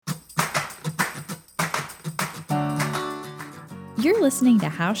You're listening to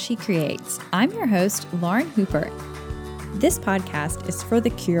How She Creates. I'm your host, Lauren Hooper. This podcast is for the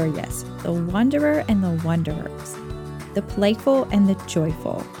curious, the wanderer and the wanderers, the playful and the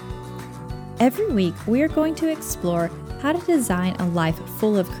joyful. Every week, we are going to explore how to design a life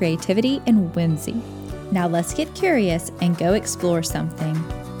full of creativity and whimsy. Now let's get curious and go explore something.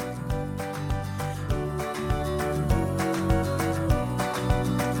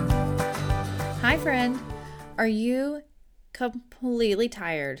 Hi, friend. Are you completely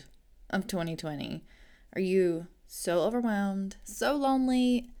tired of 2020? Are you so overwhelmed, so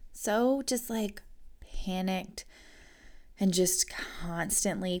lonely, so just panicked, and just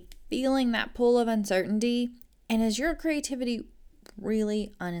constantly feeling that pull of uncertainty? And is your creativity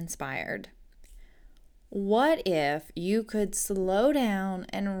really uninspired? What if you could slow down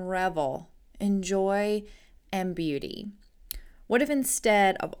and revel in joy and beauty? What if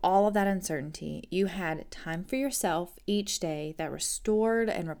instead of all of that uncertainty, you had time for yourself each day that restored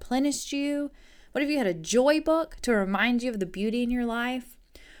and replenished you? What if you had a joy book to remind you of the beauty in your life?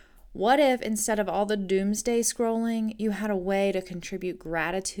 What if instead of all the doomsday scrolling, you had a way to contribute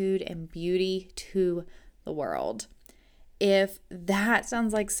gratitude and beauty to the world? If that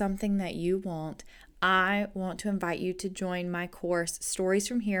sounds like something that you want, I want to invite you to join my course, Stories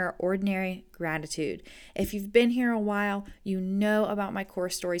from Here, Ordinary Gratitude. If you've been here a while, you know about my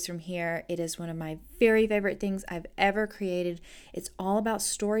course, Stories from Here. It is one of my very favorite things I've ever created. It's all about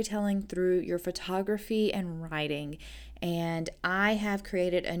storytelling through your photography and writing. And I have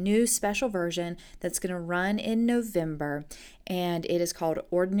created a new special version that's going to run in November, and it is called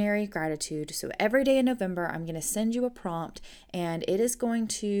Ordinary Gratitude. So every day in November, I'm going to send you a prompt, and it is going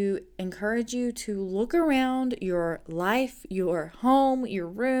to encourage you to look around your life, your home, your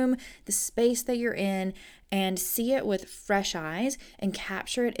room, the space that you're in, and see it with fresh eyes and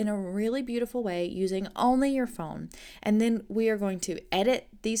capture it in a really beautiful way using only your phone. And then we are going to edit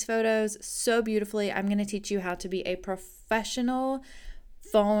these photos so beautifully. I'm going to teach you how to be a professional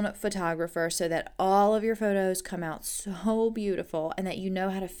phone photographer so that all of your photos come out so beautiful and that you know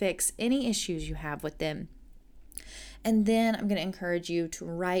how to fix any issues you have with them. And then I'm going to encourage you to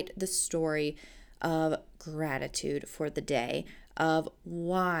write the story of gratitude for the day, of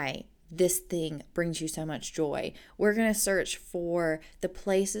why this thing brings you so much joy. We're going to search for the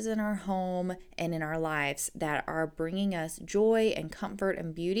places in our home and in our lives that are bringing us joy and comfort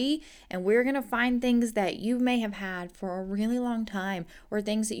and beauty. And we're going to find things that you may have had for a really long time, or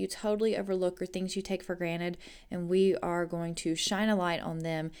things that you totally overlook, or things you take for granted. And we are going to shine a light on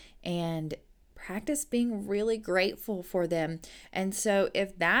them and practice being really grateful for them. And so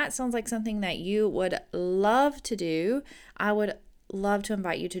if that sounds like something that you would love to do, I would love to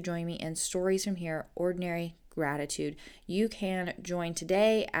invite you to join me in Stories from Here, Ordinary Gratitude. You can join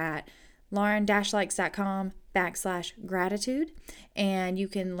today at lauren-likes.com/gratitude, and you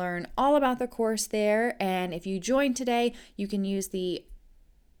can learn all about the course there. And if you join today, you can use the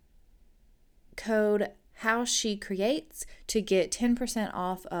code How She Creates to get 10%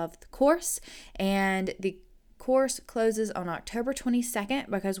 off of the course. And the course closes on October 22nd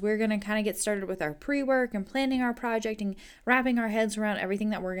because we're going to kind of get started with our pre-work and planning our project and wrapping our heads around everything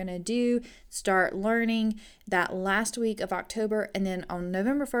that we're going to do, start learning that last week of October. And then on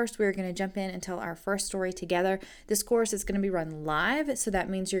November 1st, we're going to jump in and tell our first story together. This course is going to be run live, so that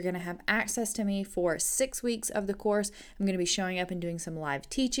means you're going to have access to me for 6 weeks of the course. I'm going to be showing up and doing some live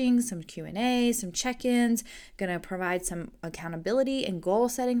teaching, some Q&A, some check-ins, going to provide some accountability and goal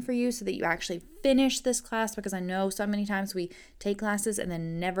setting for you so that you actually finish this class, because I know so many times we take classes and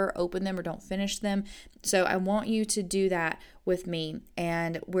then never open them or don't finish them. So I want you to do that with me,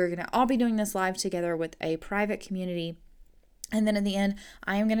 and we're going to all be doing this live together with a private community. And then at the end,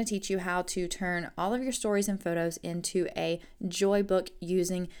 I am going to teach you how to turn all of your stories and photos into a joy book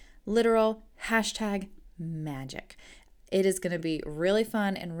using literal #magic. It is going to be really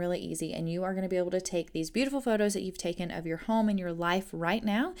fun and really easy, and you are going to be able to take these beautiful photos that you've taken of your home and your life right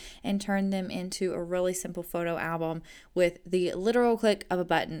now and turn them into a really simple photo album with the literal click of a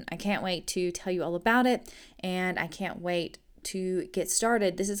button. I can't wait to tell you all about it, and I can't wait to get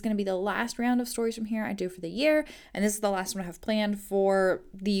started. This is going to be the last round of Stories from Here I do for the year, and this is the last one I have planned for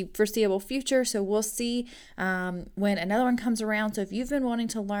the foreseeable future, so we'll see when another one comes around. So if you've been wanting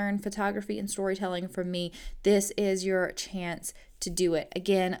to learn photography and storytelling from me, this is your chance to do it.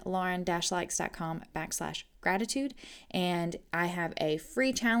 Again, lauren-likes.com/gratitude, and I have a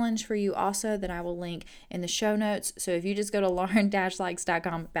free challenge for you also that I will link in the show notes. So if you just go to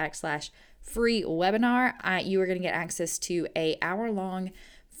lauren-likes.com/free webinar, you are going to get access to a hour-long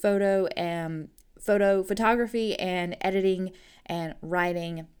photography and editing and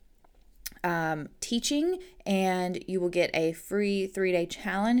writing teaching, and you will get a free 3-day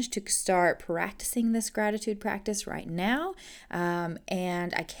challenge to start practicing this gratitude practice right now.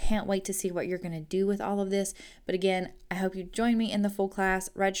 And I can't wait to see what you're going to do with all of this. But again, I hope you join me in the full class.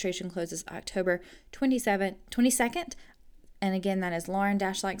 Registration closes October 22nd. And again, that is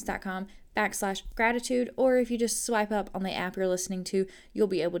lauren-likes.com/gratitude. Or if you just swipe up on the app you're listening to, you'll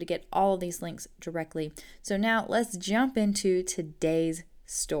be able to get all of these links directly. So now let's jump into today's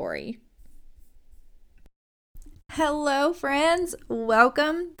story. Hello, friends.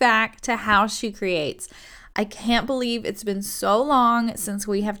 Welcome back to How She Creates. I can't believe it's been so long since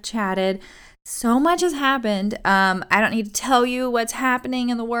we have chatted. So much has happened. I don't need to tell you what's happening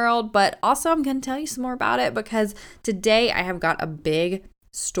in the world, but also I'm going to tell you some more about it because today I have got a big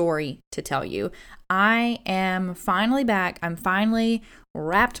story to tell you. I am finally back. I'm finally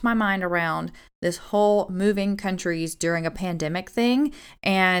wrapped my mind around this whole moving countries during a pandemic thing,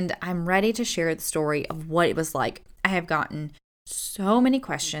 and I'm ready to share the story of what it was like. I have gotten so many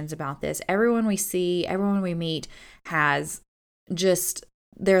questions about this. Everyone we see, everyone we meet has just,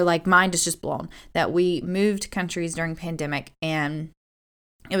 their mind is just blown that we moved countries during pandemic, and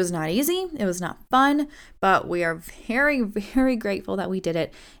it was not easy. It was not fun, but we are very, very grateful that we did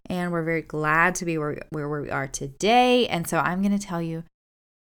it, and we're very glad to be where we are today. And so I'm going to tell you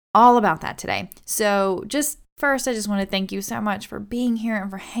all about that today. So just first, I just want to thank you so much for being here and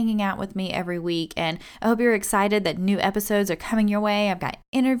for hanging out with me every week. And I hope you're excited that new episodes are coming your way. I've got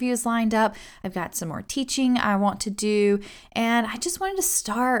interviews lined up. I've got some more teaching I want to do. And I just wanted to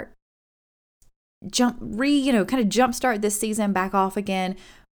jumpstart this season back off again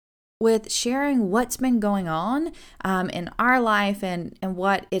with sharing what's been going on in our life and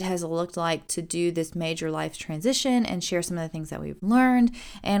what it has looked like to do this major life transition, and share some of the things that we've learned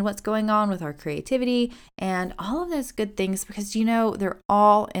and what's going on with our creativity and all of those good things, because they're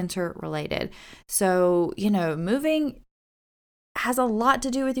all interrelated. So moving has a lot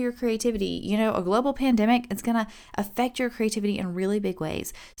to do with your creativity. A global pandemic is going to affect your creativity in really big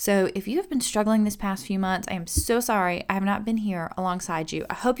ways. So if you have been struggling this past few months, I am so sorry I have not been here alongside you.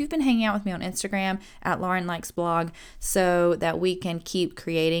 I hope you've been hanging out with me on Instagram at Lauren Likes Blog so that we can keep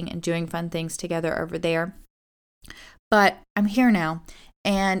creating and doing fun things together over there. But I'm here now.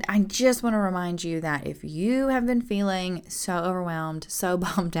 And I just want to remind you that if you have been feeling so overwhelmed, so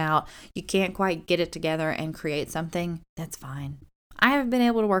bummed out, you can't quite get it together and create something, that's fine. I haven't been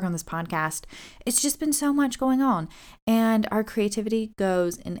able to work on this podcast. It's just been so much going on. And our creativity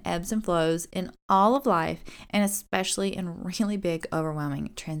goes in ebbs and flows in all of life, and especially in really big,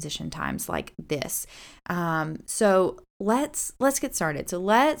 overwhelming transition times like this. So let's get started. So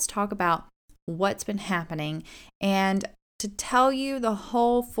let's talk about what's been happening. And to tell you the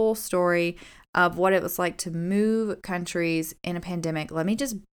whole full story of what it was like to move countries in a pandemic, let me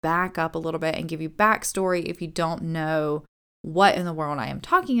just back up a little bit and give you backstory if you don't know what in the world I am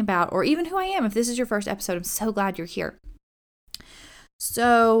talking about, or even who I am. If this is your first episode, I'm so glad you're here.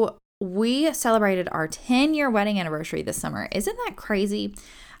 So we celebrated our 10-year wedding anniversary this summer. Isn't that crazy?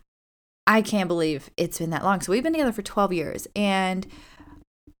 I can't believe it's been that long. So we've been together for 12 years, and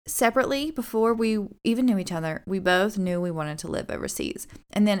separately, before we even knew each other, we both knew we wanted to live overseas.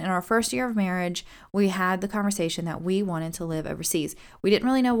 And then in our first year of marriage, we had the conversation that we wanted to live overseas. We didn't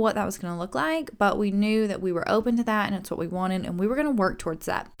really know what that was going to look like, but we knew that we were open to that and it's what we wanted, and we were going to work towards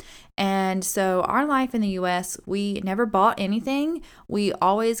that. And so our life in the US, we never bought anything. We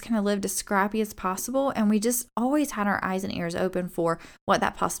always kind of lived as scrappy as possible, and we just always had our eyes and ears open for what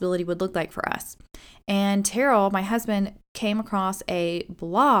that possibility would look like for us. And Terrell, my husband, came across a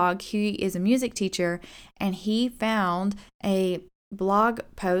blog. He is a music teacher, and he found a blog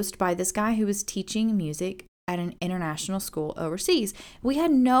post by this guy who was teaching music at an international school overseas. We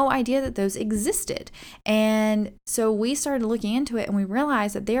had no idea that those existed. And so we started looking into it, and we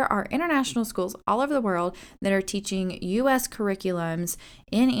realized that there are international schools all over the world that are teaching U.S. curriculums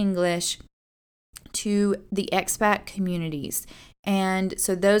in English to the expat communities. And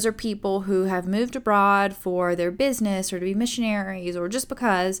so those are people who have moved abroad for their business or to be missionaries or just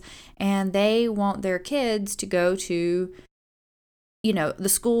because, and they want their kids to go to, the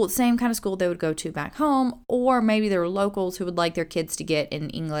school, same kind of school they would go to back home, or maybe they're locals who would like their kids to get an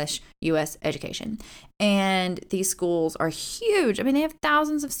English U.S. education. And these schools are huge. I mean, they have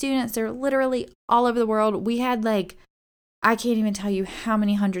thousands of students. They're literally all over the world. We had I can't even tell you how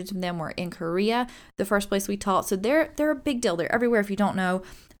many hundreds of them were in Korea, the first place we taught. So they're a big deal. They're everywhere if you don't know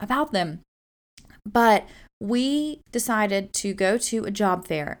about them. But we decided to go to a job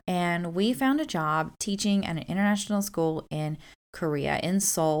fair, and we found a job teaching at an international school in Korea in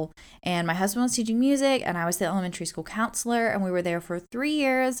Seoul. And my husband was teaching music, and I was the elementary school counselor, and we were there for 3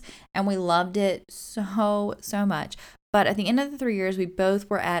 years, and we loved it so, so much. But at the end of the 3 years, we both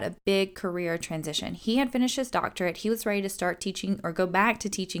were at a big career transition. He had finished his doctorate. He was ready to start teaching or go back to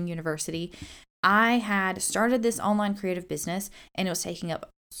teaching university. I had started this online creative business, and it was taking up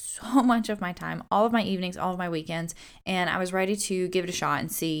so much of my time, all of my evenings, all of my weekends. And I was ready to give it a shot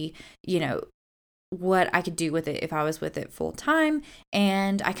and see, what I could do with it if I was with it full time.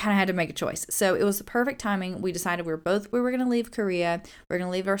 And I kind of had to make a choice. So it was the perfect timing. We decided we were going to leave Korea. We were going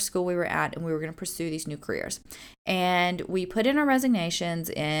to leave our school we were at, and we were going to pursue these new careers. And we put in our resignations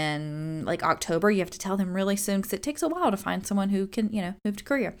in like October. You have to tell them really soon because it takes a while to find someone who can, move to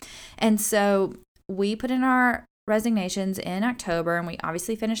Korea. And so we put in our resignations in October, and we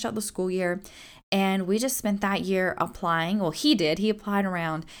obviously finished out the school year. And we just spent that year applying. Well, he did. He applied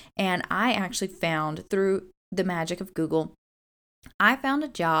around. And I actually found, through the magic of Google, I found a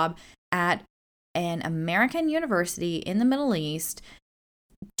job at an American university in the Middle East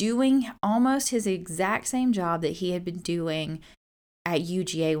doing almost his exact same job that he had been doing at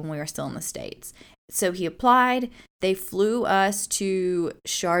UGA when we were still in the States. So he applied. They flew us to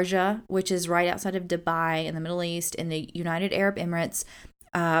Sharjah, which is right outside of Dubai in the Middle East in the United Arab Emirates,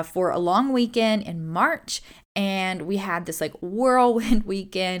 for a long weekend in March. And we had this like whirlwind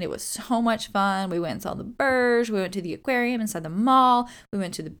weekend. It was so much fun. We went and saw the Burj. We went to the aquarium inside the mall. We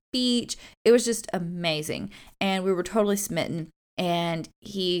went to the beach. It was just amazing. And we were totally smitten. And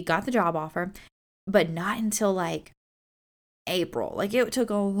he got the job offer, but not until like April. Like it took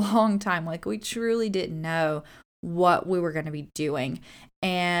a long time. Like we truly didn't know what we were going to be doing.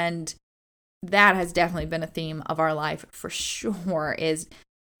 And that has definitely been a theme of our life for sure, is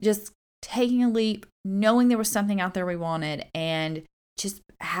just taking a leap, knowing there was something out there we wanted, and just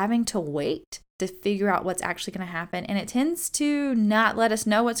having to wait to figure out what's actually going to happen. And it tends to not let us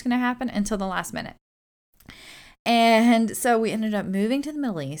know what's going to happen until the last minute. And so we ended up moving to the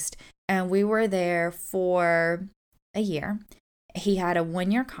Middle East, and we were there for a year. He had a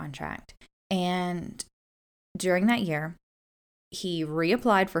 1-year contract, and during that year, he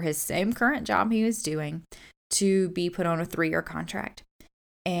reapplied for his same current job he was doing to be put on a 3-year contract.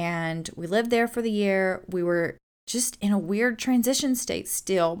 And we lived there for the year. We were just in a weird transition state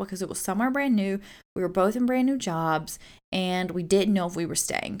still because it was somewhere brand new. We were both in brand new jobs, and we didn't know if we were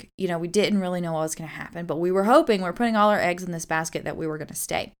staying. We didn't really know what was going to happen, but we were hoping, we're putting all our eggs in this basket that we were going to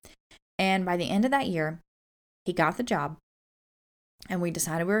stay. And by the end of that year, he got the job, and we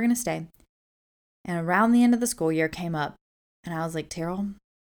decided we were going to stay. And around the end of the school year came up, and I was like, Terrell,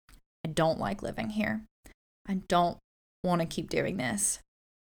 I don't like living here. I don't want to keep doing this.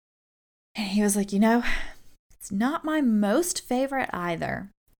 And he was like, it's not my most favorite either,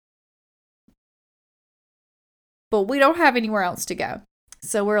 but we don't have anywhere else to go.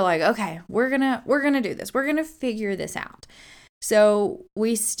 So we're like, okay, we're gonna do this. We're gonna figure this out. So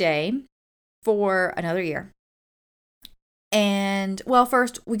we stay for another year. And well,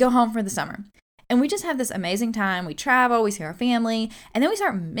 first we go home for the summer. And we just have this amazing time. We travel, we see our family, and then we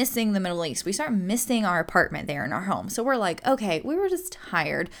start missing the Middle East. We start missing our apartment there in our home. So we're like, okay, we were just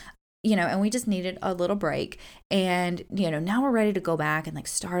tired, and we just needed a little break. And, now we're ready to go back and like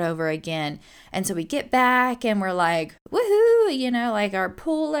start over again. And so we get back and we're like, woohoo, like our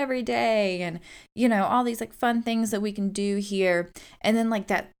pool every day and, all these like fun things that we can do here. And then like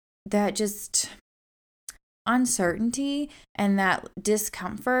that just uncertainty and that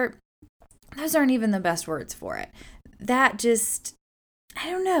discomfort, those aren't even the best words for it. That just, I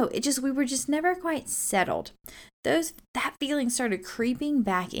don't know. We were just never quite settled. That feeling started creeping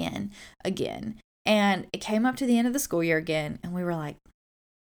back in again. And it came up to the end of the school year again. And we were like,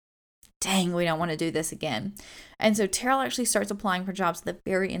 dang, we don't want to do this again. And so Terrell actually starts applying for jobs at the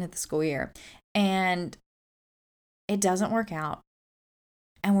very end of the school year. And it doesn't work out.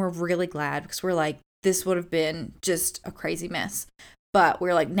 And we're really glad because we're like, this would have been just a crazy mess. But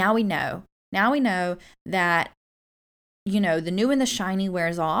we're like, now we know. Now we know that, the new and the shiny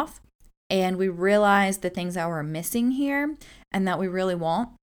wears off, and we realize the things that we're missing here and that we really want,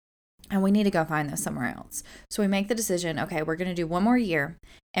 and we need to go find those somewhere else. So we make the decision, okay, we're going to do 1 more year,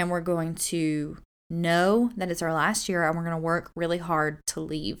 and we're going to know that it's our last year, and we're going to work really hard to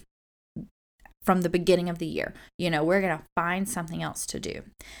leave from the beginning of the year. We're going to find something else to do.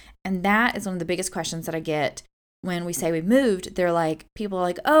 And that is one of the biggest questions that I get when we say we moved. People are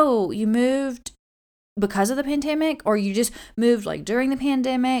like, oh, you moved because of the pandemic, or you just moved like during the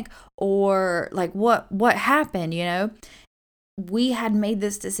pandemic, or like what happened? We had made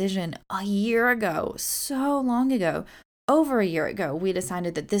this decision a year ago, so long ago, over a year ago. We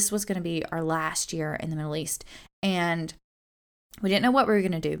decided that this was going to be our last year in the Middle East. And We didn't know what we were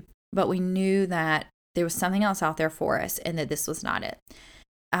going to do, but we knew that there was something else out there for us and that this was not it.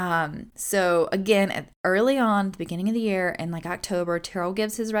 So again, early on, the beginning of the year in like October, Terrell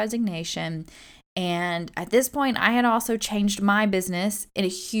gives his resignation. And at this point, I had also changed my business in a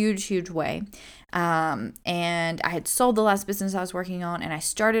huge, huge way. And I had sold the last business I was working on, and I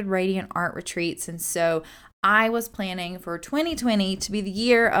started Radiant Art Retreats. And so I was planning for 2020 to be the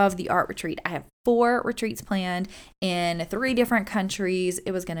year of the art retreat. I have 4 retreats planned in 3 different countries.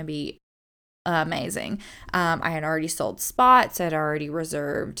 It was going to be amazing. I had already sold spots. I'd already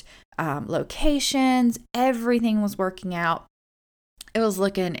reserved locations. Everything was working out.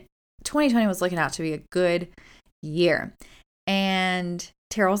 2020 was looking out to be a good year. And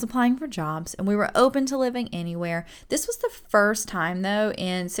Terrell was applying for jobs, and we were open to living anywhere. This was the first time, though,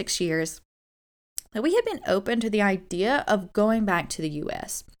 in 6 years that we had been open to the idea of going back to the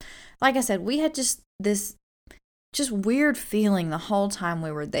U.S. Like I said, we had this weird feeling the whole time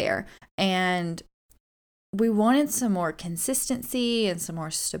we were there. And we wanted some more consistency and some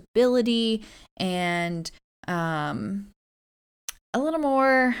more stability and a little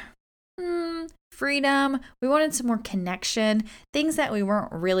more freedom. We wanted some more connection, things that we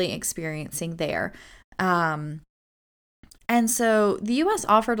weren't really experiencing there. And so the U.S.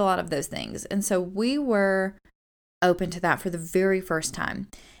 offered a lot of those things. And so we were open to that for the very first time.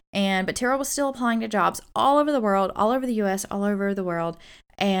 But Terrell was still applying to jobs all over the world, all over the U.S., all over the world.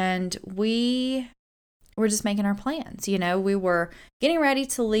 And we were just making our plans. We were getting ready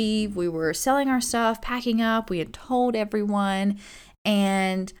to leave. We were selling our stuff, packing up. We had told everyone.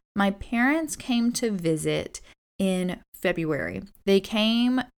 And my parents came to visit in February. They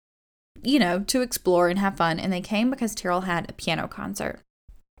came, to explore and have fun. And they came because Terrell had a piano concert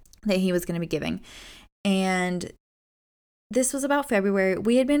that he was going to be giving. And this was about February.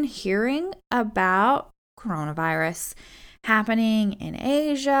 We had been hearing about coronavirus happening in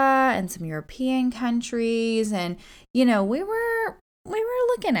Asia and some European countries. And, we were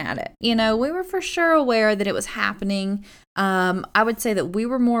looking at it. We were for sure aware that it was happening. I would say that we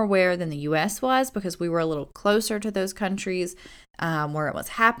were more aware than the U.S. was because we were a little closer to those countries where it was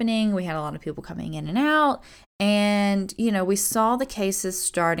happening. We had a lot of people coming in and out. And, we saw the cases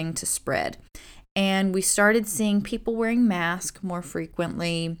starting to spread. And we started seeing people wearing masks more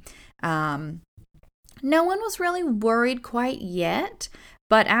frequently. No one was really worried quite yet.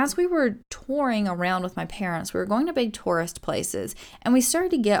 But as we were touring around with my parents, we were going to big tourist places, and we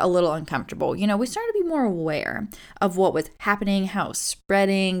started to get a little uncomfortable. We started to be more aware of what was happening, how it was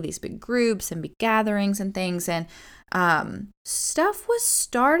spreading, these big groups and big gatherings and things. And stuff was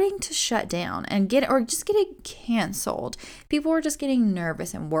starting to shut down and just getting canceled. People were just getting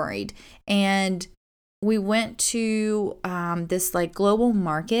nervous and worried. And we went to this like global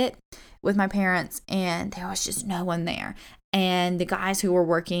market with my parents, and there was just no one there. And the guys who were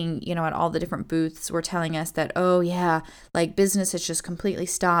working, at all the different booths were telling us that, oh yeah, like business has just completely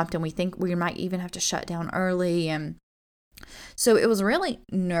stopped, and we think we might even have to shut down early. And so it was really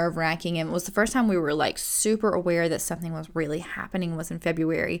nerve-wracking, and it was the first time we were like super aware that something was really happening was in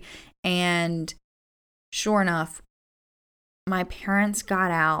February. And sure enough, my parents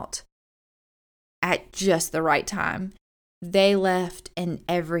got out at just the right time. They left and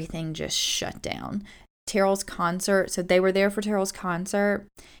everything just shut down. Terrell's concert, so they were there for Terrell's concert,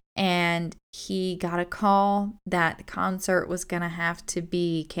 and he got a call that the concert was going to have to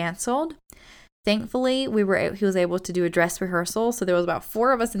be canceled. Thankfully, he was able to do a dress rehearsal, so there was about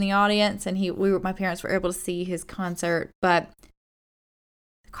 4 of us in the audience, and my parents were able to see his concert. But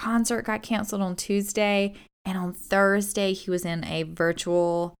the concert got canceled on Tuesday, and on Thursday he was in a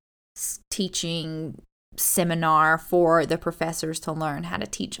virtual teaching seminar for the professors to learn how to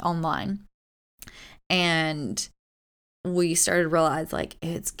teach online. And we started to realize like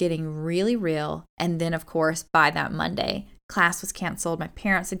it's getting really real. And then, of course, by that Monday, class was canceled. My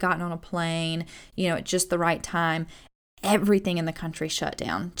parents had gotten on a plane, at just the right time. Everything in the country shut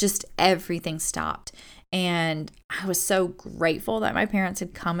down. Just everything stopped. And I was so grateful that my parents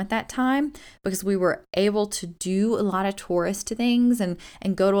had come at that time because we were able to do a lot of tourist things and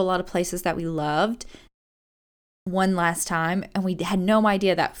go to a lot of places that we loved one last time. And we had no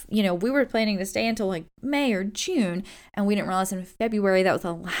idea that, we were planning to stay until like May or June. And we didn't realize in February that was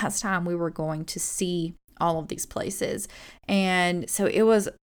the last time we were going to see all of these places. And so it was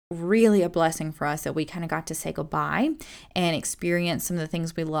really a blessing for us that we kind of got to say goodbye and experience some of the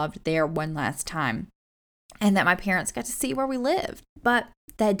things we loved there one last time. And that my parents got to see where we lived. But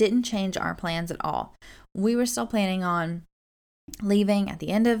that didn't change our plans at all. We were still planning on leaving at the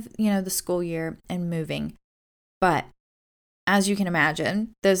end of, the school year and moving. But as you can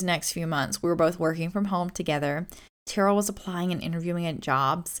imagine, those next few months, we were both working from home together. Terrell was applying and interviewing at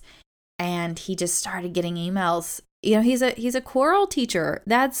jobs, and he just started getting emails. He's a choral teacher.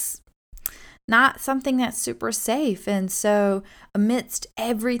 That's not something that's super safe. And so amidst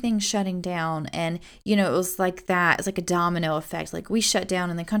everything shutting down, and it was like that, it's like a domino effect. Like, we shut down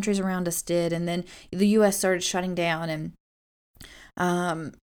and the countries around us did, and then the US started shutting down,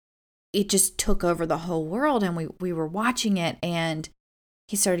 and it just took over the whole world, and we were watching it. And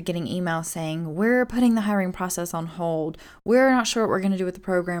he started getting emails saying, we're putting the hiring process on hold. We're not sure what we're going to do with the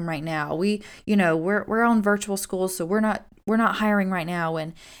program right now. We're on virtual school, so we're not hiring right now.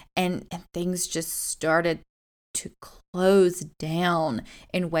 And things just started to close down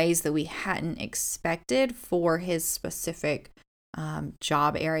in ways that we hadn't expected for his specific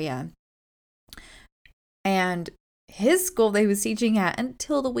job area. And his school that he was teaching at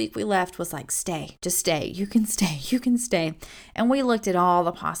until the week we left was like, just stay. You can stay. And we looked at all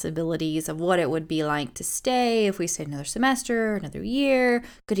the possibilities of what it would be like to stay if we stayed another semester, another year.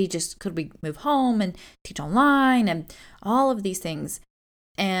 Could we move home and teach online, and all of these things.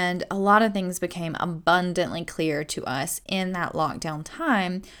 And a lot of things became abundantly clear to us in that lockdown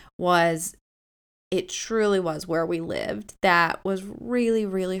time. It truly was where we lived that was really,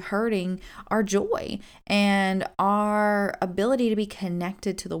 really hurting our joy and our ability to be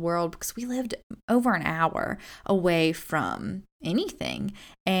connected to the world, because we lived over an hour away from anything,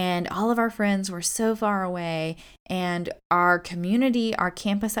 and all of our friends were so far away, and our community, our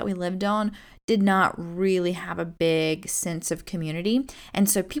campus that we lived on, did not really have a big sense of community. And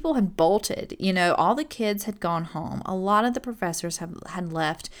so people had bolted. All the kids had gone home. A lot of the professors had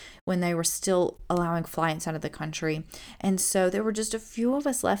left when they were still allowing flights out of the country. And so there were just a few of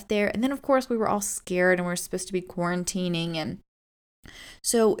us left there. And then, of course, we were all scared, and we were supposed to be quarantining. And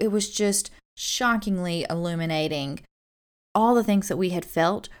so it was just shockingly illuminating. All the things that we had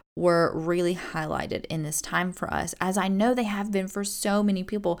felt were really highlighted in this time for us, as I know they have been for so many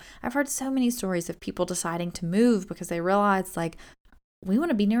people. I've heard so many stories of people deciding to move because they realized, like, we want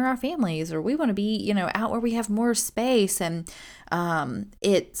to be near our families, or we want to be, out where we have more space. And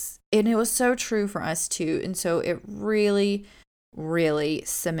it was so true for us too. And so it really, really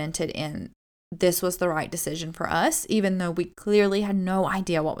cemented in this was the right decision for us, even though we clearly had no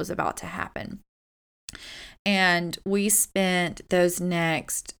idea what was about to happen. And we spent those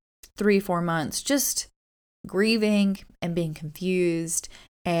next 3-4 months just grieving and being confused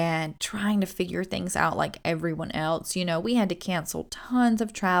and trying to figure things out like everyone else. We had to cancel tons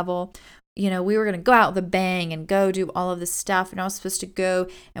of travel. We were going to go out with a bang and go do all of this stuff. And I was supposed to go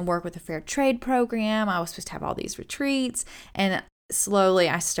and work with a fair trade program. I was supposed to have all these retreats. And slowly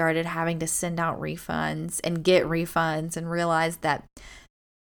I started having to send out refunds and get refunds, and realize that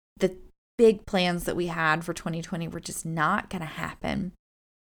the big plans that we had for 2020 were just not going to happen.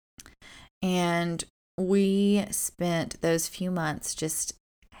 And we spent those few months just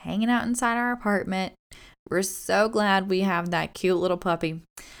hanging out inside our apartment. We're so glad we have that cute little puppy,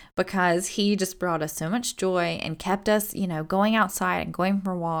 because he just brought us so much joy and kept us, going outside and going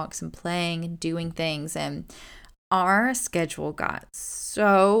for walks and playing and doing things. And our schedule got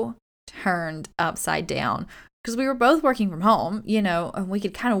so turned upside down, because we were both working from home, and we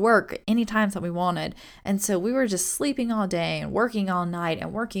could kind of work anytime that we wanted. And so we were just sleeping all day and working all night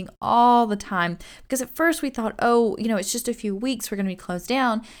and working all the time, because at first we thought, it's just a few weeks, we're going to be closed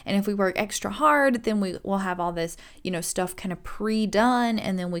down. And if we work extra hard, then we'll have all this, stuff kind of pre-done,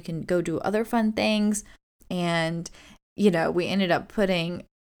 and then we can go do other fun things. And, we ended up putting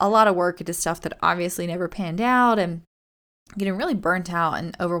a lot of work into stuff that obviously never panned out, and getting really burnt out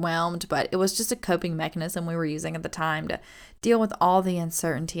and overwhelmed. But it was just a coping mechanism we were using at the time to deal with all the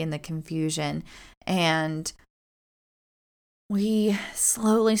uncertainty and the confusion. And we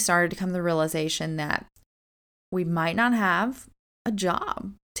slowly started to come to the realization that we might not have a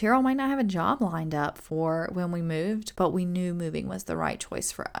job. Terrell might not have a job lined up for when we moved, but we knew moving was the right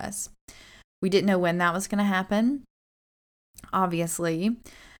choice for us. We didn't know when that was going to happen, obviously.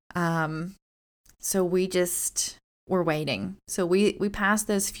 So we just were waiting. So we passed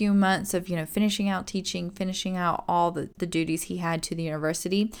those few months of, finishing out teaching, finishing out all the duties he had to the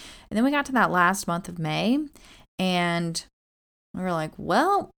university. And then we got to that last month of May, and we were like,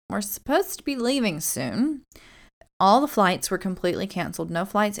 well, we're supposed to be leaving soon. All the flights were completely canceled. No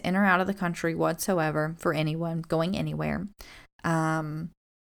flights in or out of the country whatsoever for anyone going anywhere. Terrell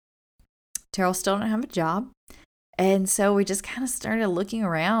still didn't have a job. And so we just kind of started looking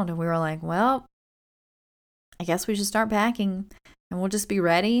around, and we were like, well, I guess we should start packing, and we'll just be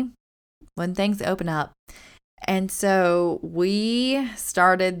ready when things open up. And so we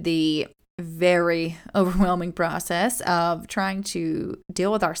started the very overwhelming process of trying to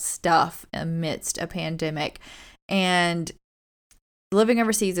deal with our stuff amidst a pandemic. And living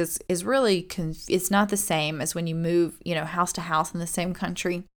overseas is really, it's not the same as when you move, house to house in the same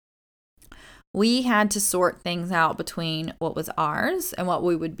country. We had to sort things out between what was ours and what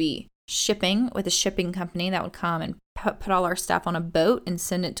we would be shipping with a shipping company that would come and put all our stuff on a boat and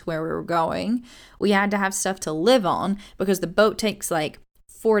send it to where we were going. We had to have stuff to live on because the boat takes like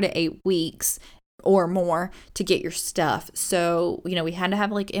 4 to 8 weeks or more to get your stuff. So, we had to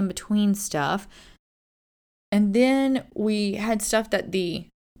have like in between stuff. And then we had stuff that the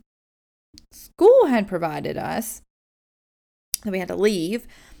school had provided us that we had to leave.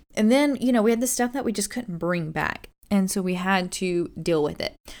 And then, we had the stuff that we just couldn't bring back. And so we had to deal with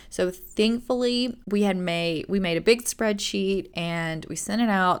it. So thankfully, we made a big spreadsheet and we sent it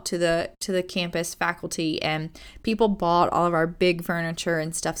out to the campus faculty, and people bought all of our big furniture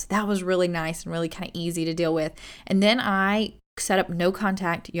and stuff. So that was really nice and really kind of easy to deal with. And then I set up no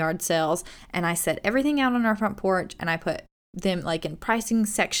contact yard sales, and I set everything out on our front porch, and I put them like in pricing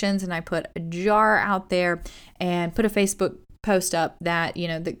sections, and I put a jar out there and put a Facebook post up that,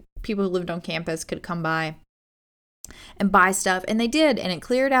 the people who lived on campus could come by and buy stuff. And they did, and it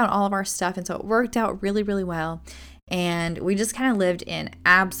cleared out all of our stuff. And so it worked out really, really well. And we just kind of lived in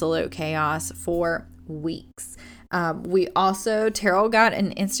absolute chaos for weeks. Terrell got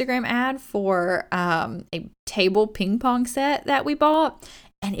an Instagram ad for a table ping pong set that we bought.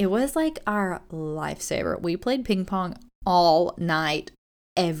 And it was like our lifesaver. We played ping pong all night,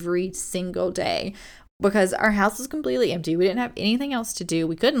 every single day, because our house was completely empty. We didn't have anything else to do.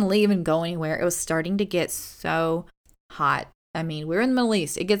 We couldn't leave and go anywhere. It was starting to get so hot. I mean, we're in the Middle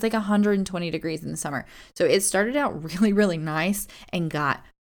East. It gets like 120 degrees in the summer. So it started out really, really nice and got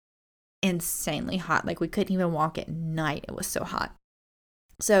insanely hot. Like we couldn't even walk at night. It was so hot.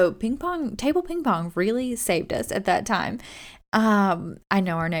 So table ping pong really saved us at that time. I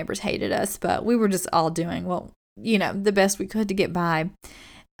know our neighbors hated us, but we were just all doing, the best we could to get by.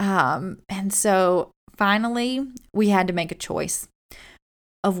 And so finally, we had to make a choice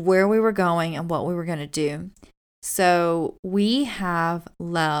of where we were going and what we were going to do. So we have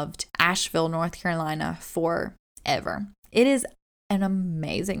loved Asheville, North Carolina forever. It is an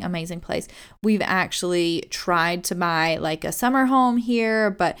amazing, amazing place. We've actually tried to buy like a summer home here,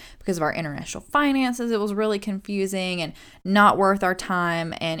 but because of our international finances, it was really confusing and not worth our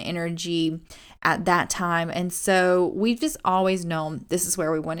time and energy at that time. And so we've just always known this is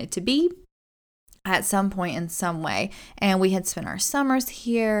where we wanted to be at some point in some way. And we had spent our summers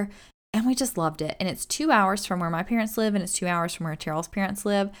here and we just loved it. And it's 2 hours from where my parents live, and it's 2 hours from where Terrell's parents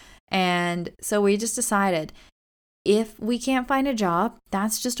live. And so we just decided, if we can't find a job,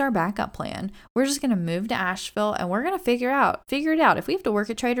 that's just our backup plan. We're just going to move to Asheville and we're going to figure it out. If we have to work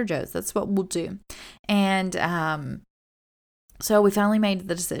at Trader Joe's, that's what we'll do. And so we finally made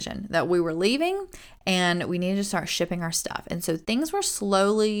the decision that we were leaving and we needed to start shipping our stuff. And so things were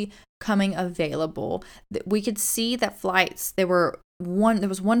slowly coming available. We could see that flights, there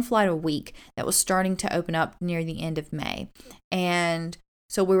was one flight a week that was starting to open up near the end of May. And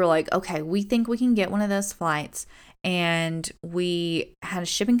so we were like, okay, we think we can get one of those flights. And we had a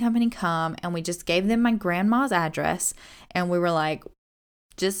shipping company come and we just gave them my grandma's address. And we were like,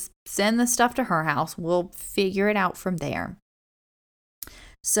 just send the stuff to her house. We'll figure it out from there.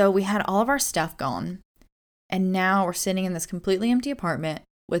 So we had all of our stuff gone. And now we're sitting in this completely empty apartment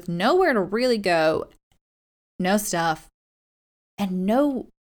with nowhere to really go, no stuff, and no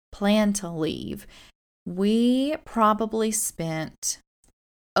plan to leave. We probably spent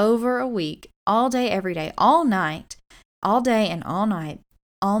over a week, all day, every day, all night, all day and all night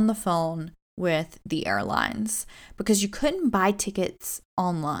on the phone with the airlines because you couldn't buy tickets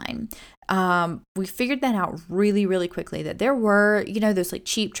online. We figured that out really, really quickly, that there were, those like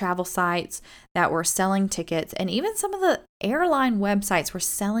cheap travel sites that were selling tickets, and even some of the airline websites were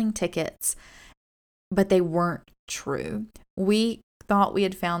selling tickets, but they weren't true. We thought we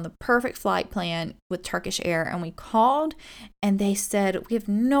had found the perfect flight plan with Turkish Air, and we called and they said, we have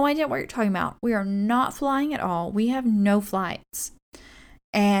no idea what you're talking about. We are not flying at all. We have no flights.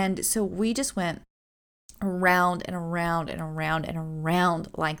 And so we just went around and around and around and around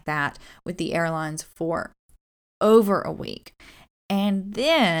like that with the airlines for over a week. And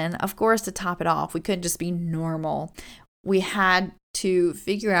then, of course, to top it off, we couldn't just be normal. We had to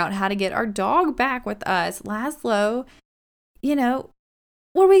figure out how to get our dog back with us. Laszlo,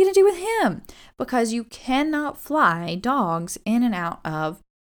 what are we going to do with him? Because you cannot fly dogs in and out of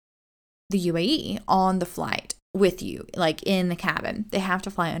the UAE on the flight with you, like in the cabin. They have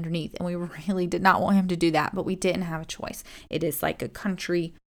to fly underneath. And we really did not want him to do that, but we didn't have a choice. It is like a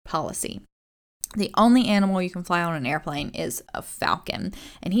country policy. The only animal you can fly on an airplane is a falcon.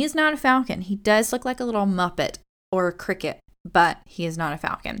 And he is not a falcon. He does look like a little Muppet or cricket, but he is not a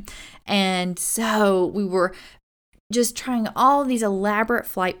falcon. And so we were just trying all these elaborate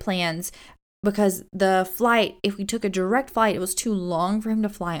flight plans because the flight, if we took a direct flight, it was too long for him to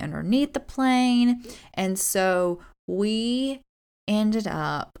fly underneath the plane. And so we ended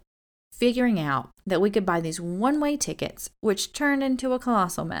up figuring out that we could buy these one-way tickets, which turned into a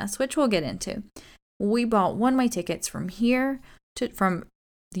colossal mess, which we'll get into. We bought one-way tickets from from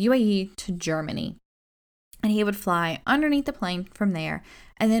the UAE to Germany. And he would fly underneath the plane from there.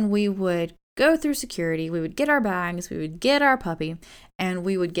 And then we would go through security. We would get our bags. We would get our puppy. And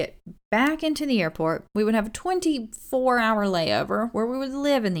we would get back into the airport. We would have a 24-hour layover where we would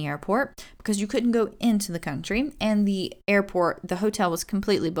live in the airport because you couldn't go into the country. And the hotel was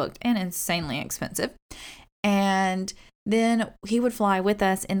completely booked and insanely expensive. And then he would fly with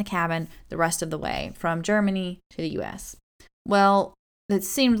us in the cabin the rest of the way from Germany to the US. Well, that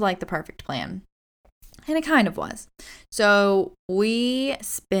seemed like the perfect plan. And it kind of was. So we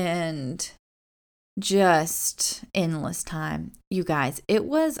spend just endless time. You guys,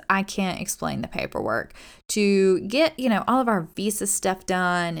 I can't explain the paperwork to get, all of our visa stuff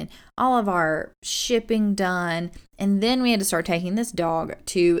done and all of our shipping done. And then we had to start taking this dog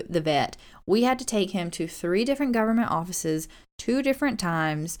to the vet. We had to take him to 3 different government offices 2 different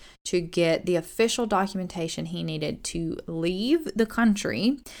times to get the official documentation he needed to leave the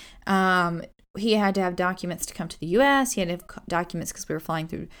country. He had to have documents to come to the U.S. He had to have documents because we were flying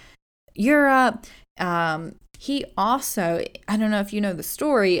through Europe. He also, I don't know if you know the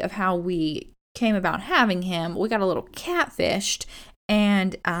story of how we came about having him. We got a little catfished,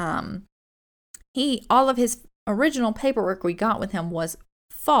 and all of his original paperwork we got with him was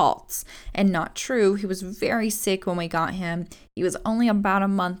false and not true. He was very sick when we got him. He was only about a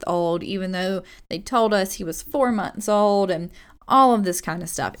month old, even though they told us he was 4 months old and all of this kind of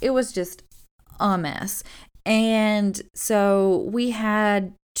stuff. It was just a mess. And so we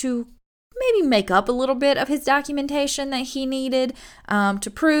had to maybe make up a little bit of his documentation that he needed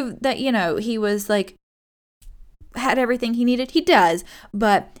to prove that, he was had everything he needed. He does,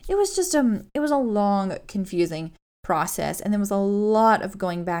 but it was just it was a long, confusing process, and there was a lot of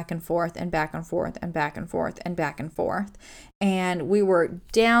going back and forth and back and forth and back and forth and back and forth, and we were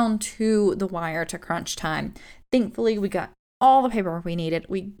down to the wire to crunch time. Thankfully, we got all the paperwork we needed.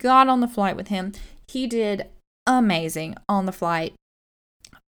 We got on the flight with him. He did amazing on the flight.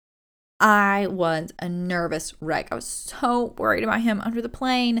 I was a nervous wreck. I was so worried about him under the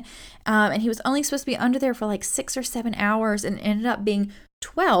plane. And he was only supposed to be under there for 6 or 7 hours and ended up being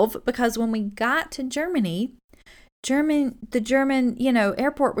 12 because when we got to Germany, the German,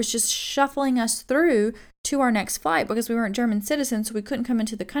 airport was just shuffling us through to our next flight because we weren't German citizens, so we couldn't come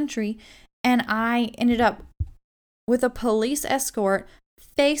into the country. And I ended up with a police escort,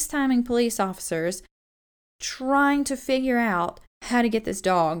 FaceTiming police officers, trying to figure out how to get this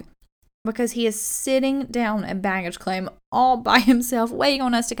dog because he is sitting down at baggage claim all by himself, waiting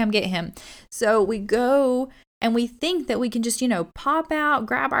on us to come get him. So we go and we think that we can just, pop out,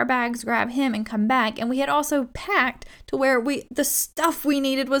 grab our bags, grab him, and come back. And we had also packed to where the stuff we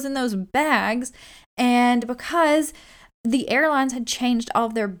needed was in those bags. And because the airlines had changed all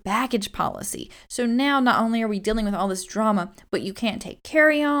of their baggage policy. So now not only are we dealing with all this drama, but you can't take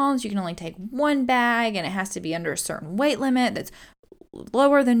carry-ons. You can only take 1 bag, and it has to be under a certain weight limit that's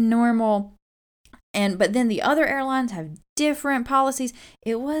lower than normal. But then the other airlines have different policies.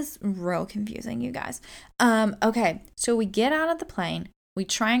 It was real confusing, you guys. Okay, so we get out of the plane. We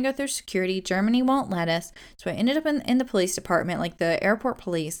try and go through security. Germany won't let us. So I ended up in the police department, the airport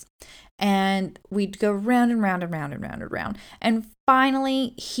police. And we'd go round and round and round and round and round. And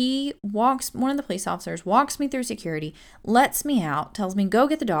finally, one of the police officers walks me through security, lets me out, tells me, go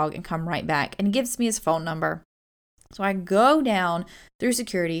get the dog and come right back, and gives me his phone number. So I go down through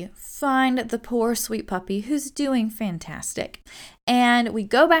security, find the poor sweet puppy who's doing fantastic. And we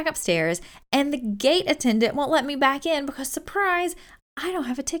go back upstairs, and the gate attendant won't let me back in because, surprise, I don't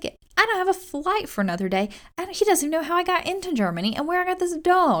have a ticket. I don't have a flight for another day. And he doesn't even know how I got into Germany and where I got this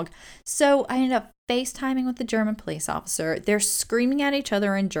dog. So I ended up FaceTiming with the German police officer. They're screaming at each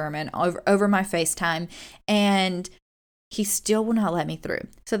other in German over my FaceTime. And he still will not let me through.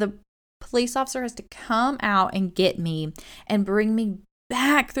 So the police officer has to come out and get me and bring me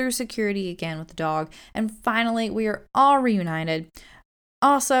back through security again with the dog. And finally, we are all reunited.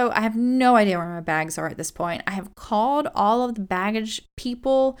 Also, I have no idea where my bags are at this point. I have called all of the baggage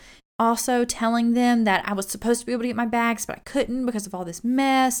people, also telling them that I was supposed to be able to get my bags, but I couldn't because of all this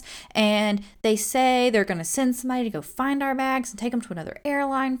mess. And they say they're going to send somebody to go find our bags and take them to another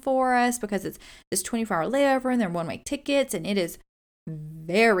airline for us because it's this 24-hour layover and they're one-way tickets, and it is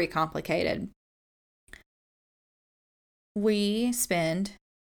very complicated. we spend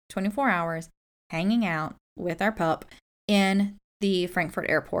 24 hours hanging out with our pup in the Frankfurt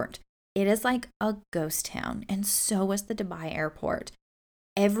airport. It is like a ghost town, and so is the Dubai airport.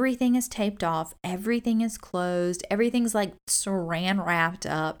 Everything is taped off. Everything is closed. Everything's like saran wrapped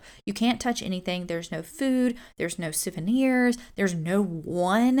up. You can't touch anything. There's no food. There's no souvenirs. There's no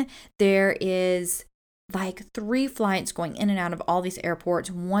one. There is like 3 flights going in and out of all these airports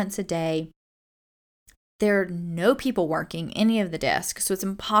once a day. There are no people working any of the desks, so it's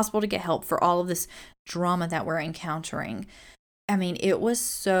impossible to get help for all of this drama that we're encountering. I mean, it was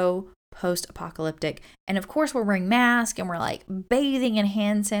so post-apocalyptic. And of course, we're wearing masks and we're like bathing in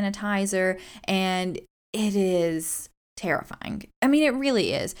hand sanitizer, and it is terrifying. I mean, it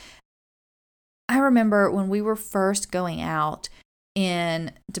really is. I remember when we were first going out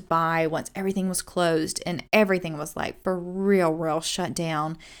in Dubai, once everything was closed and everything was like for real shut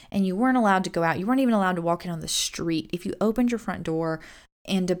down, and you weren't allowed to go out. You weren't even allowed to walk in on the street. If you opened your front door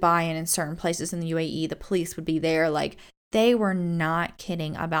in Dubai and in certain places in the UAE, the police would be there. Like, they were not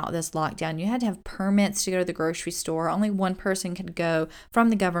kidding about this lockdown. You had to have permits to go to the grocery store. Only one person could go from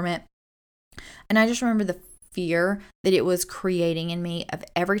the government. And I just remember the fear that it was creating in me of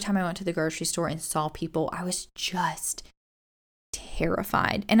every time I went to the grocery store and saw people, I was just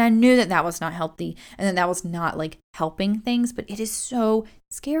terrified. And I knew that that was not healthy and that was not like helping things, but it is so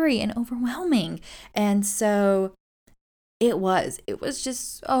scary and overwhelming. And so it was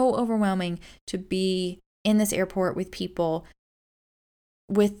just so overwhelming to be in this airport with people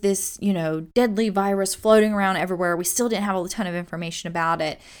with this, deadly virus floating around everywhere. We still didn't have a ton of information about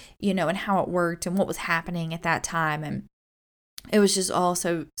it, and how it worked and what was happening at that time. And it was just all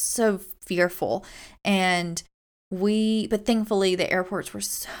so fearful. But thankfully the airports were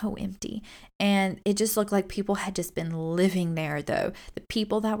so empty, and it just looked like people had just been living there. Though the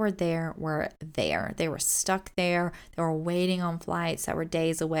people that were there, they were stuck there. They were waiting on flights that were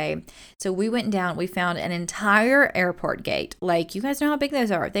days away. So we went down, we found an entire airport gate. Like, you guys know how big those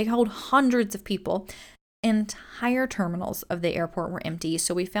are. They hold hundreds of people. Entire terminals of the airport were empty.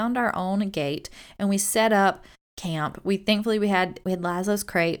 So we found our own gate and we set up camp. Thankfully we had Laszlo's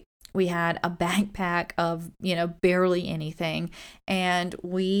crate. We had a backpack of, barely anything. And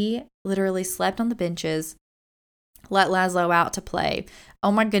we literally slept on the benches, let Laszlo out to play.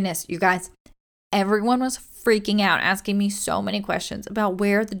 Oh my goodness, you guys, everyone was freaking out, asking me so many questions about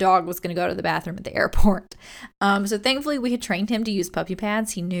where the dog was going to go to the bathroom at the airport. So thankfully we had trained him to use puppy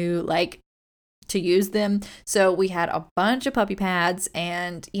pads. He knew to use them. So we had a bunch of puppy pads,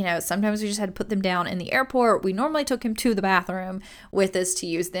 and sometimes we just had to put them down in the airport. We normally took him to the bathroom with us to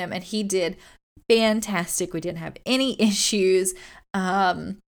use them, and he did fantastic. We didn't have any issues.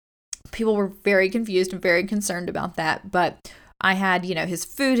 People were very confused and very concerned about that, but I had his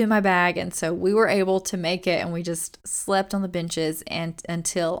food in my bag, and so we were able to make it, and we just slept on the benches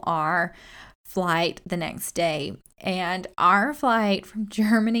until our flight the next day. And our flight from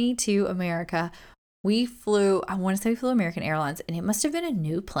Germany to America, I want to say we flew American Airlines, and it must have been a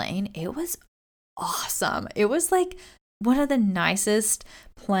new plane. It was awesome. It was like one of the nicest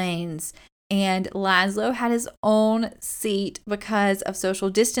planes. And Laszlo had his own seat because of social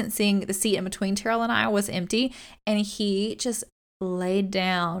distancing. The seat in between Terrell and I was empty, and he just laid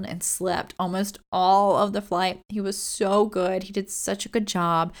down and slept almost all of the flight. He was so good. He did such a good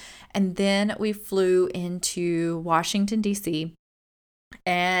job. And then we flew into Washington, D.C.,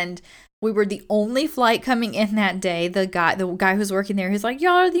 and we were the only flight coming in that day. The guy who's working there, he's like,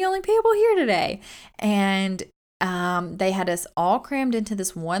 y'all are the only people here today. And they had us all crammed into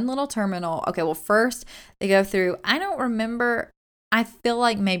this one little terminal. Okay, well, first they go through, I don't remember, I feel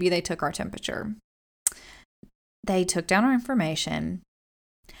like maybe they took our temperature. They took down our information,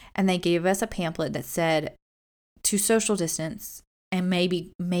 and they gave us a pamphlet that said to social distance and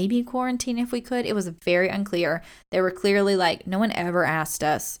maybe quarantine if we could. It was very unclear. They were clearly like, no one ever asked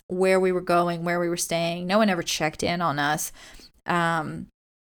us where we were going, where we were staying. No one ever checked in on us.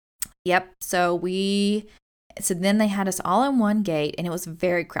 Yep. So then they had us all in one gate, and it was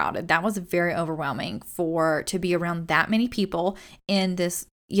very crowded. That was very overwhelming to be around that many people in this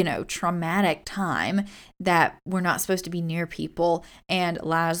traumatic time that we're not supposed to be near people. And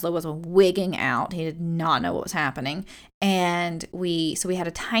Laszlo was wigging out. He did not know what was happening. And we had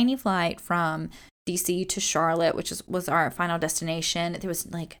a tiny flight from DC to Charlotte, which was our final destination. There was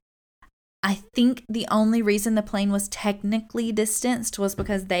I think the only reason the plane was technically distanced was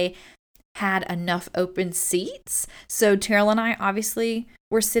because they had enough open seats. So Terrell and I obviously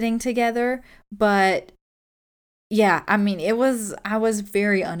were sitting together, but yeah, I mean, I was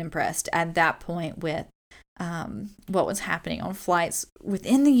very unimpressed at that point with what was happening on flights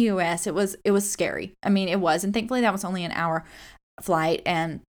within the US. It was scary. I mean, it was. And thankfully that was only an hour flight.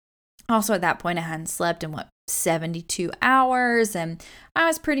 And also at that point I hadn't slept in 72 hours, and I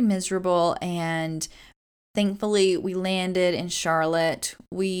was pretty miserable. And thankfully we landed in Charlotte.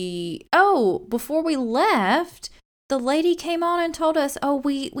 Before we left, the lady came on and told us,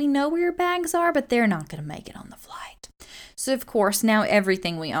 we know where your bags are, but they're not going to make it on the flight. So of course, now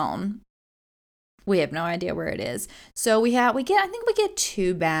everything we own, we have no idea where it is. So I think we get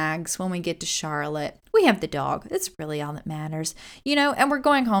 2 bags when we get to Charlotte. We have the dog. It's really all that matters, and we're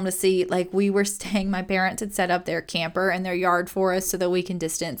going home to see, my parents had set up their camper in their yard for us so that we can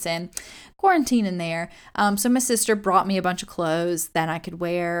distance and quarantine in there. So my sister brought me a bunch of clothes that I could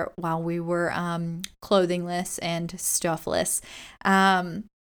wear while we were clothingless and stuffless.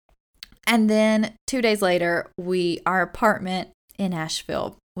 And then 2 days later, our apartment in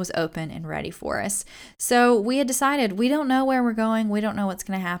Asheville was open and ready for us. So we had decided we don't know where we're going. We don't know what's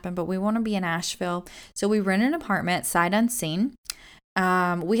going to happen, but we want to be in Asheville. So we rented an apartment sight unseen.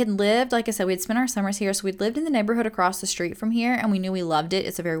 We had lived, like I said, we had spent our summers here. So we'd lived in the neighborhood across the street from here, and we knew we loved it.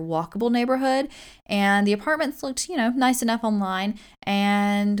 It's a very walkable neighborhood, and the apartments looked, nice enough online.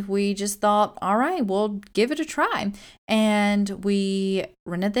 And we just thought, all right, we'll give it a try. And we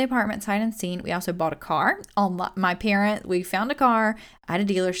rented the apartment sight unseen. We also bought a car. We found a car at a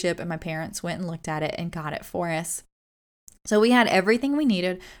dealership, and my parents went and looked at it and got it for us. So we had everything we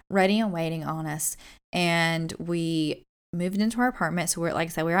needed ready and waiting on us. And we moved into our apartment. So like I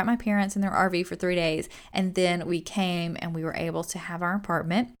said, we were at my parents in their RV for 3 days, and then we came and we were able to have our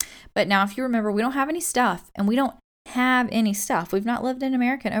apartment. But now, if you remember, we don't have any stuff, and we don't have any stuff. We've not lived in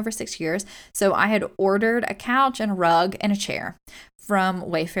America in over 6 years. So I had ordered a couch and a rug and a chair from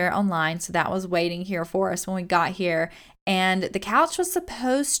Wayfair online. So that was waiting here for us when we got here. And the couch was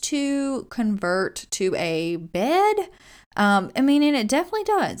supposed to convert to a bed. And it definitely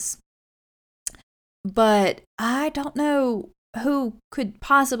does. But I don't know who could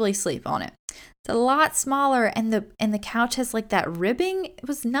possibly sleep on it. It's a lot smaller, and the couch has that ribbing. It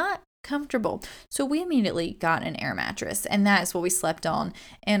was not comfortable. So we immediately got an air mattress, and that is what we slept on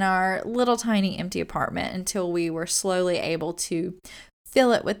in our little tiny empty apartment until we were slowly able to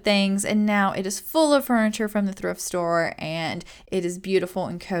fill it with things. And now it is full of furniture from the thrift store, and it is beautiful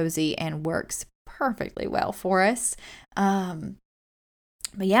and cozy and works perfectly well for us.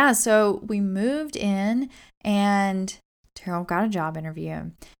 But yeah, so we moved in, and Terrell got a job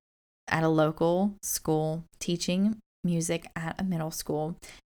interview at a local school teaching music at a middle school,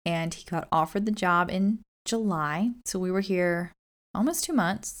 and he got offered the job in July. So we were here almost 2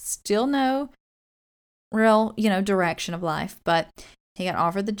 months, still no real, direction of life, but he got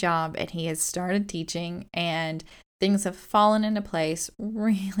offered the job and he has started teaching, and things have fallen into place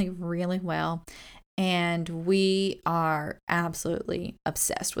really, really well. And we are absolutely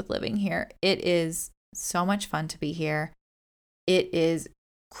obsessed with living here. It is so much fun to be here. It is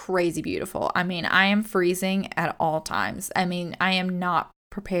crazy beautiful. I am freezing at all times. I am not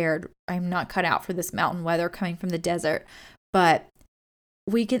prepared. I am not cut out for this mountain weather coming from the desert. But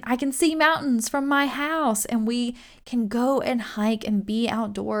I can see mountains from my house, and we can go and hike and be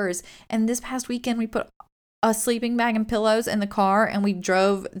outdoors. And this past weekend, we put a sleeping bag and pillows in the car, and we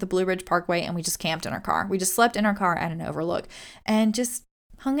drove the Blue Ridge Parkway, and we just camped in our car. We just slept in our car at an overlook and just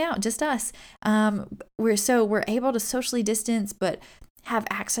hung out, just us. We're able to socially distance, but have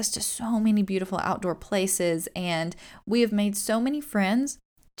access to so many beautiful outdoor places. And we have made so many friends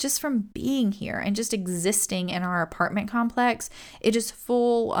just from being here and just existing in our apartment complex. It is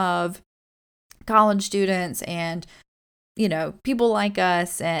full of college students and, people like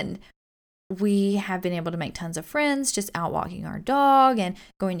us, and we have been able to make tons of friends just out walking our dog and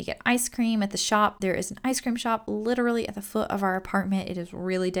going to get ice cream at the shop. There is an ice cream shop literally at the foot of our apartment. It is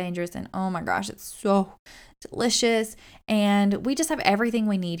really dangerous, and oh my gosh, it's so delicious. And we just have everything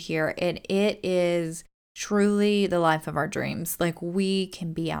we need here. And it is truly the life of our dreams. We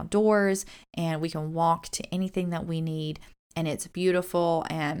can be outdoors and we can walk to anything that we need, and it's beautiful.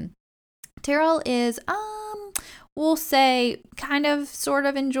 And Terrell is, we'll say, kind of sort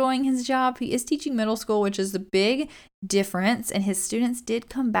of enjoying his job. He is teaching middle school, which is the big difference, and his students did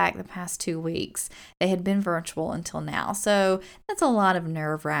come back the past 2 weeks. They had been virtual until now, so that's a lot of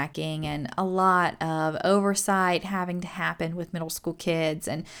nerve-wracking and a lot of oversight having to happen with middle school kids,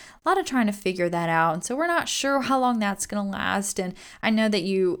 and a lot of trying to figure that out. And so we're not sure how long that's going to last, and I know that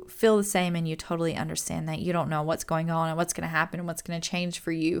you feel the same, and you totally understand that you don't know what's going on and what's going to happen and what's going to change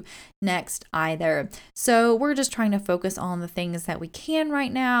for you next either. So we're just trying to focus on the things that we can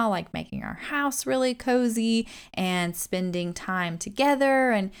right now, like making our house really cozy and spending time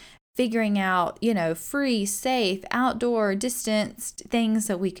together and figuring out, free, safe, outdoor, distanced things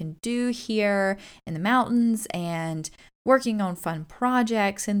that we can do here in the mountains and working on fun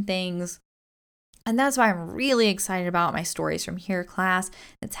projects and things. And that's why I'm really excited about my Stories from Here class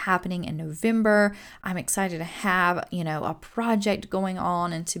that's happening in November. I'm excited to have, a project going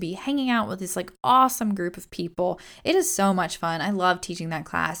on and to be hanging out with this awesome group of people. It is so much fun. I love teaching that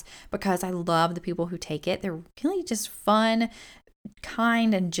class because I love the people who take it. They're really just fun,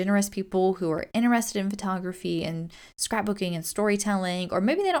 kind and generous people who are interested in photography and scrapbooking and storytelling, or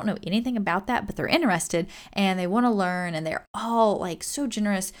maybe they don't know anything about that, but they're interested and they want to learn, and they're all so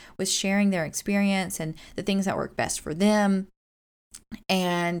generous with sharing their experience and the things that work best for them.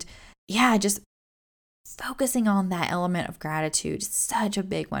 And yeah, just focusing on that element of gratitude is such a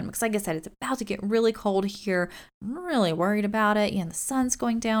big one because, like I said, it's about to get really cold here. I'm really worried about it. The sun's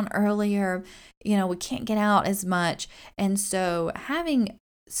going down earlier. We can't get out as much. And so having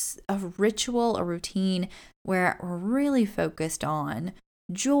a ritual, a routine where we're really focused on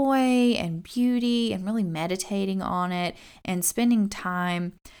joy and beauty and really meditating on it and spending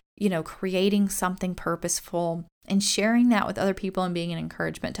time, creating something purposeful and sharing that with other people and being an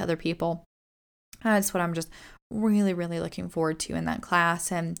encouragement to other people. That's what I'm just really, really looking forward to in that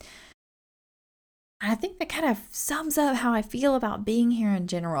class. And I think that kind of sums up how I feel about being here in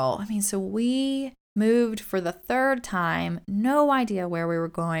general. So we moved for the third time, no idea where we were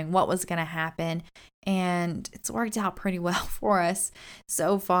going, what was going to happen. And it's worked out pretty well for us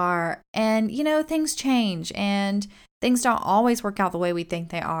so far. And, things change and things don't always work out the way we think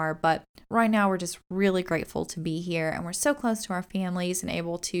they are. But right now we're just really grateful to be here. And we're so close to our families and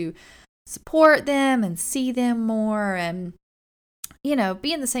able to support them and see them more, and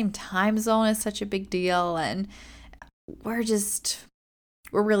be in the same time zone is such a big deal, and we're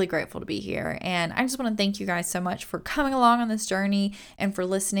really grateful to be here. And I just want to thank you guys so much for coming along on this journey and for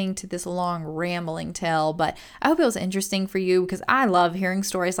listening to this long rambling tale. But I hope it was interesting for you because I love hearing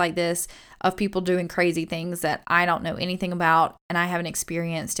stories like this of people doing crazy things that I don't know anything about and I haven't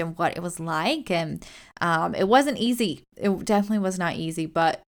experienced, and what it was like. And it wasn't easy. It definitely was not easy,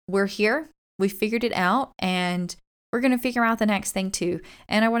 but we're here, we figured it out, and we're going to figure out the next thing too.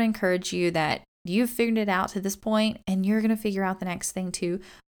 And I want to encourage you that you've figured it out to this point, and you're going to figure out the next thing too,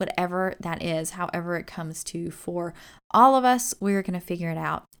 whatever that is, however it comes to for all of us. We're going to figure it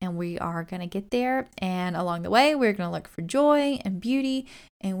out, and we are going to get there. And along the way, we're going to look for joy and beauty,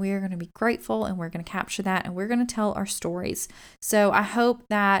 and we're going to be grateful, and we're going to capture that, and we're going to tell our stories. So I hope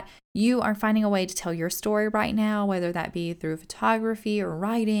that you are finding a way to tell your story right now, whether that be through photography or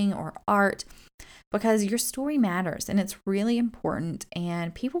writing or art, because your story matters and it's really important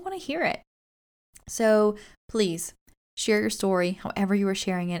and people want to hear it. So please share your story however you are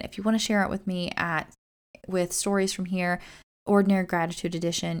sharing it. If you want to share it with me with Stories from Here, Ordinary Gratitude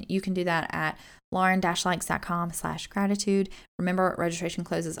Edition, you can do that at lauren-likes.com/gratitude. Remember, registration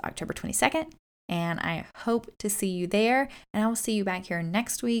closes October 22nd. And I hope to see you there. And I will see you back here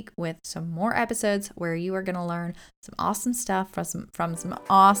next week with some more episodes where you are going to learn some awesome stuff from some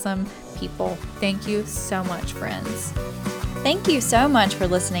awesome people. Thank you so much, friends. Thank you so much for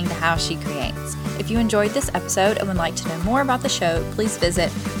listening to How She Creates. If you enjoyed this episode and would like to know more about the show, please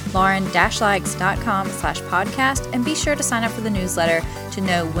visit lauren-likes.com/podcast and be sure to sign up for the newsletter to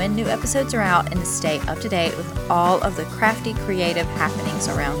know when new episodes are out and to stay up to date with all of the crafty, creative happenings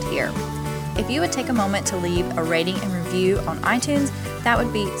around here. If you would take a moment to leave a rating and review on iTunes, that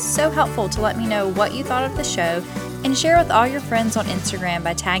would be so helpful to let me know what you thought of the show, and share with all your friends on Instagram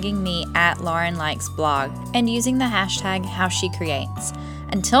by tagging me at Lauren Likes Blog and using the hashtag HowSheCreates.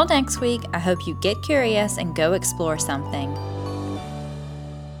 Until next week, I hope you get curious and go explore something.